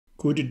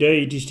Good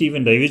day, it is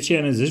Stephen Davids here,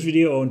 and in this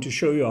video I want to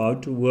show you how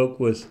to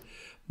work with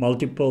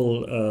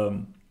multiple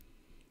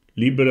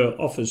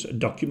LibreOffice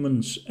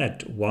documents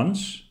at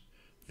once,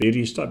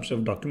 various types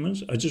of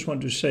documents. I just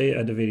want to say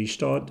at the very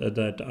start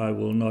that I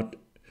will not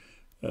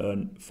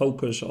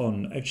focus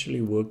on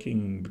actually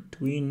working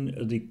between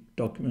the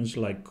documents,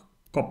 like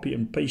copy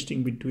and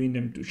pasting between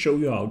them, to show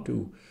you how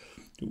to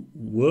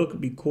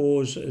work,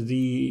 because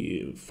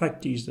the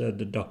fact is that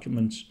the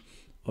documents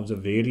of the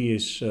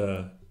various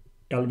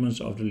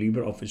elements of the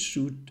LibreOffice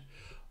suite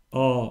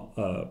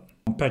are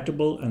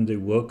compatible and they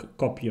work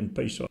copy and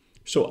paste.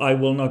 So I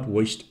will not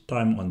waste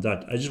time on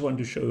that. I just want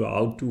to show you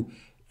how to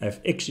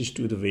have access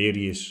to the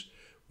various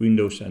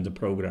windows and the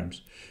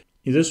programs.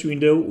 In this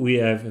window we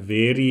have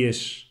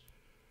various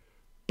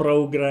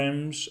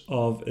programs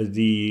of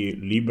the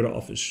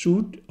LibreOffice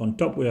suite. On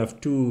top we have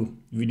 2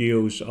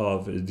 videos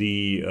of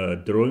the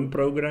drawing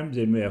program.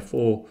 Then we have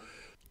 4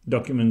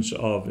 documents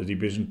of the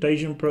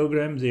presentation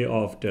program.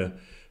 Thereafter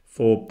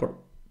 4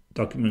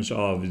 documents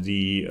of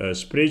the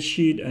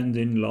spreadsheet, and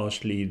then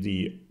lastly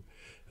the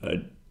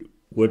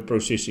word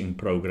processing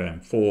program,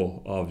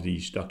 4 of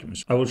these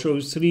documents. I will show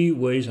you 3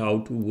 ways how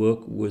to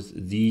work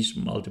with these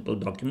multiple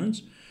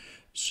documents,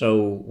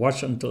 so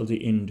watch until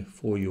the end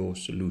for your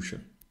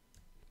solution.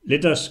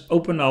 Let us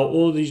open now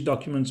all these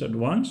documents at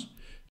once.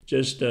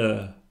 Just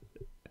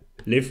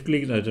left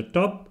click at the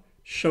top,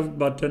 shift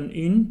button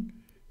in,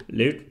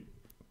 left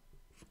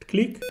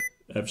click.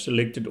 I've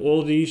selected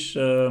all these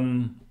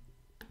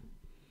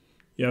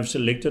you have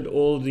selected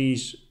all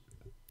these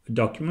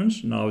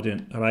documents. Now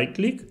then right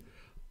click,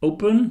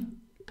 open,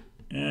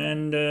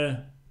 and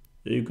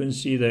you can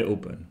see they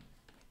open.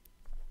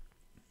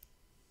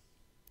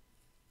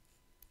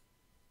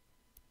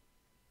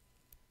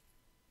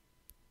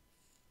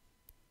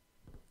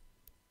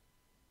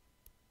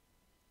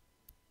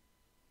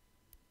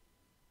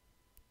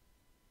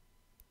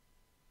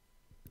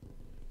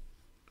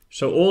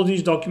 So all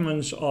these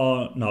documents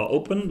are now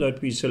open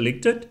that we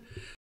selected.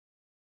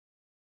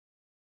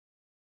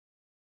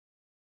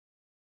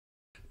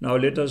 Now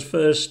let us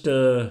first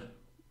work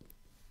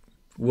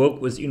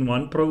within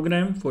one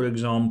program, for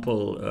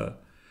example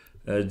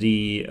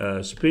the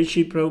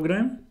spreadsheet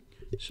program.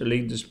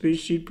 Select the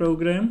spreadsheet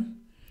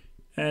program,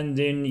 and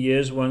then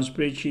here's one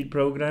spreadsheet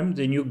program.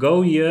 Then you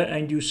go here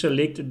and you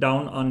select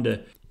down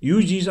under.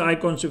 Use these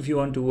icons if you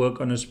want to work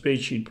on a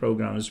spreadsheet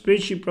program. A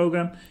spreadsheet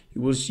program,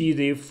 you will see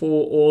there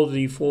for all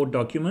the 4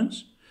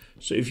 documents.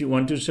 So if you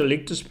want to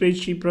select a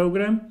spreadsheet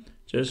program,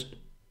 just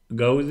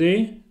go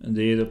there, and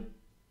there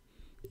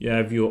you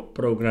have your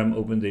program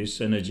open there,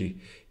 Synergy.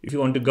 If you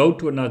want to go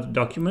to another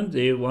document,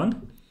 there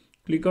one,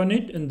 click on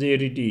it, and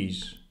there it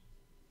is.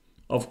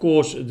 Of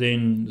course,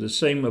 then the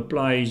same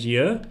applies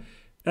here,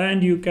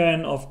 and you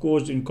can, of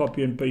course, then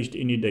copy and paste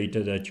any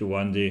data that you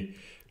want there.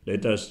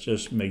 Let us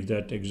just make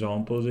that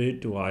example there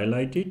to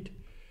highlight it.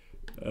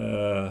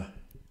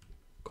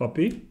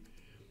 Copy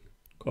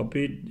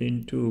it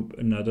into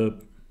another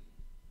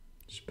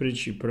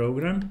spreadsheet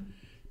program.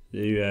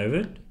 There you have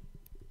it.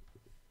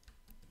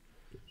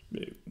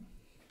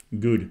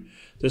 Good.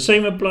 The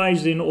same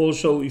applies then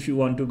also if you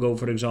want to go,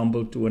 for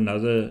example, to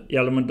another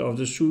element of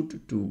the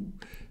suite, to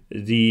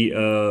the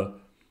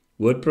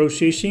word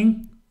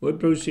processing. Word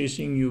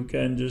processing, you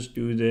can just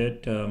do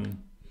that.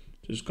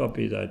 Just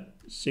copy that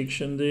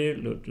section there,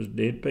 look to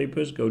dead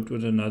papers, go to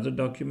another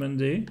document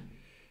there,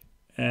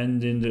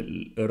 and then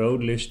the row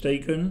less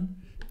taken,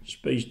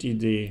 just paste it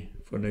there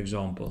for an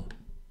example.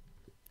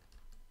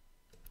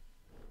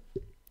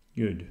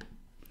 Good.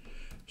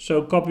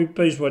 So copy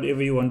paste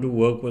whatever you want to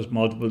work with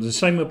multiple. The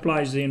same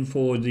applies then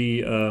for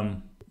the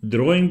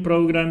drawing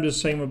program. The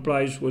same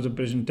applies for the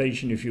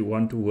presentation if you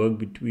want to work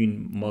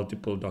between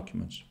multiple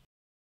documents.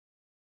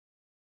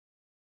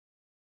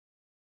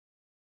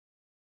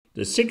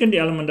 The second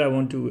element I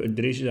want to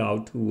address is how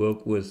to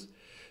work with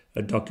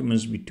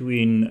documents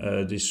between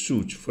the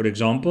suites. For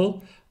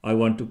example, I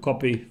want to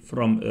copy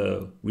from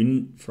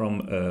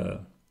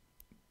a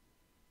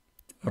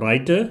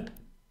writer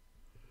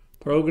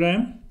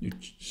program. You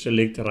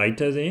select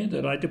writer there,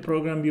 the writer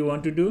program you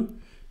want to do,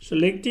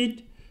 select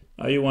it.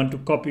 Now you want to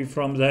copy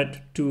from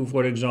that to,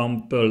 for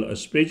example, a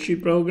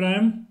spreadsheet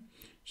program.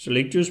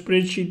 Select your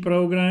spreadsheet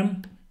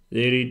program,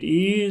 there it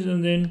is,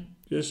 and then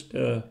just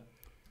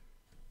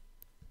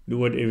do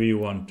whatever you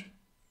want.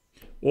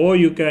 Or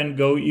you can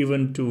go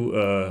even to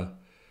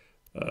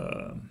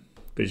a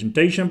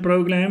presentation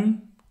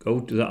program, go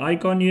to the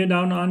icon here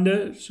down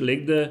under,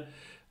 select the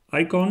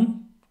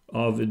icon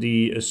of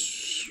the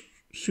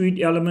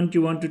suite element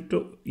you want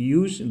to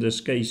use. In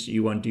this case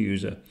you want to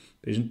use a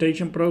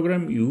presentation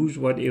program. Use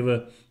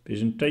whatever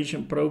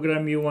presentation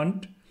program you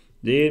want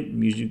there,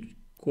 music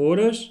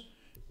chorus,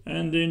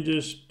 and then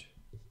just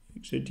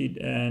exit it,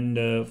 and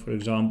for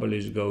example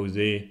let's go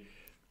there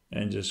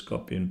and just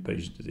copy and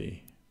paste there.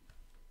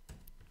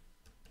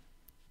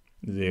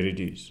 There it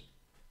is.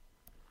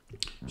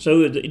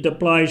 So it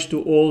applies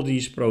to all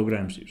these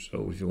programs.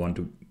 So if you want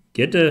to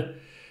get a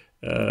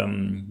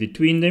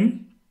between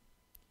them,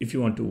 if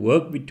you want to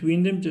work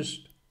between them,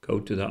 just go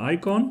to the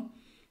icon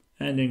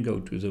and then go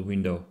to the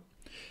window.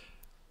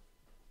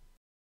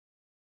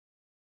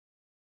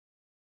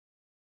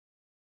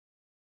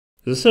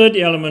 The third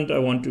element I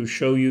want to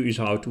show you is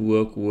how to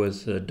work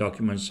with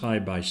documents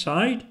side by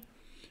side.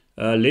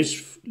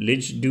 Let's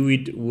do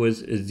it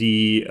with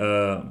the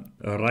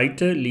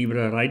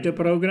LibreWriter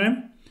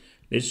program.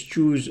 Let's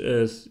choose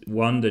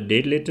the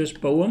Dead Letters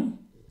Poem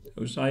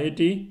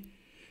Society.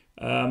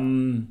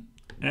 And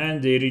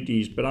there it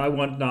is. But I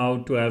want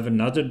now to have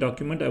another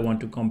document. I want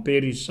to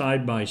compare it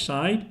side by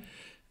side.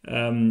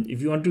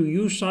 If you want to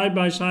use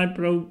side-by-side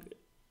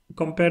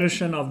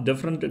comparison of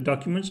different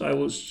documents, I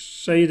will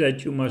say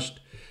that you must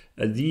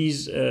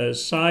these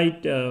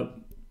side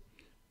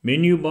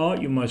menu bar,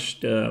 you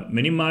must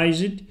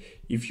minimize it.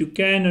 If you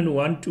can and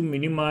want to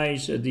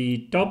minimize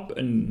the top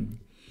and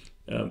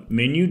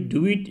menu,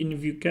 do it. And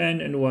if you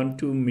can and want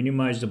to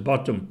minimize the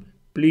bottom,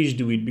 please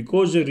do it,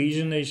 because the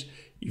reason is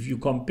if you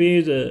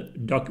compare the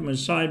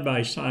documents side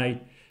by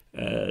side,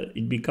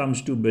 it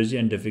becomes too busy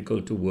and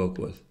difficult to work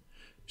with.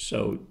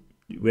 So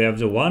we have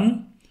the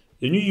one.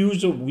 Then you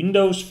use the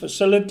Windows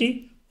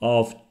facility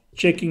of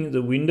checking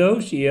the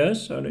windows here,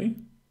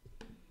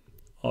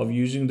 of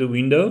using the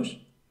windows.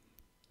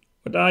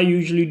 What I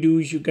usually do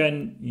is you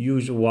can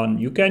use one.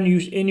 You can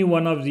use any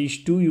one of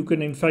these two. You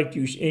can in fact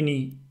use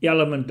any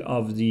element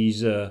of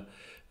these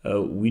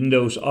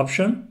Windows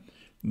option.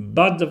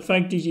 But the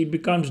fact is it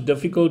becomes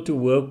difficult to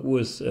work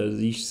with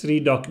these 3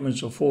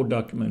 documents or 4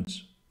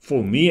 documents,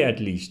 for me at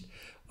least.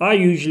 I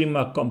usually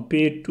must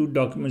compare 2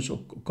 documents or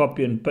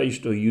copy and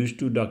paste or use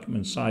 2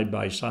 documents side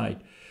by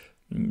side.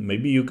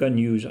 Maybe you can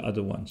use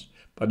other ones.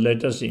 But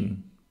let us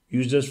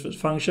use this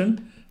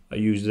function. I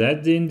use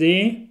that then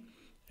there.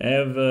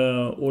 Have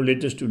all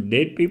letters to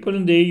dead people,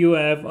 and there you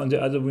have on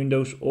the other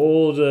windows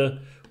all the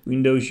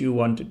windows you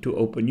wanted to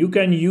open. You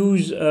can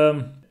use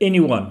any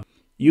one.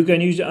 You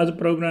can use the other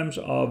programs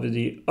of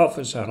the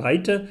Office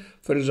Writer.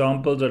 For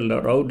example, the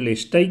road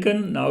less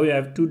taken. Now you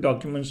have 2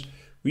 documents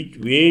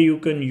where you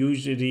can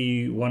use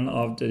the one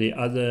after the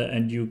other,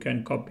 and you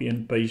can copy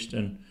and paste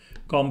and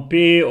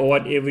compare or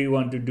whatever you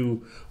want to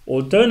do.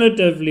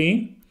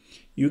 Alternatively,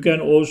 you can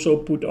also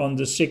put on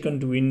the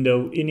second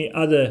window any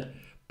other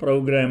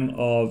program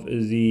of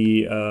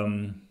the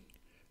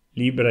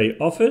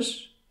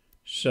LibreOffice.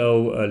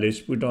 So let's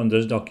put on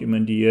this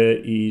document here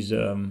is,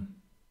 and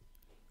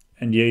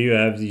here you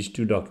have these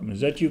 2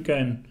 documents that you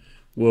can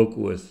work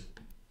with.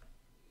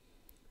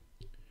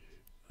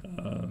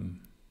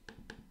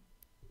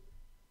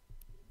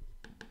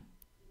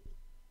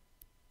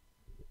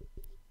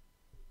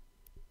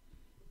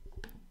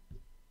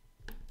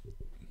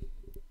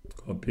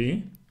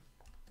 Copy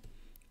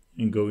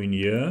and go in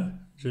here,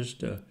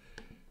 just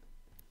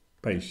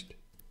paste.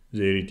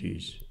 There it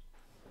is.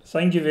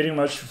 Thank you very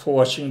much for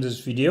watching this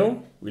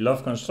video. We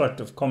love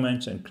constructive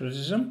comments and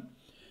criticism.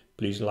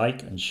 Please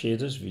like and share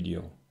this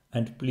video,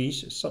 and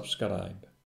please subscribe.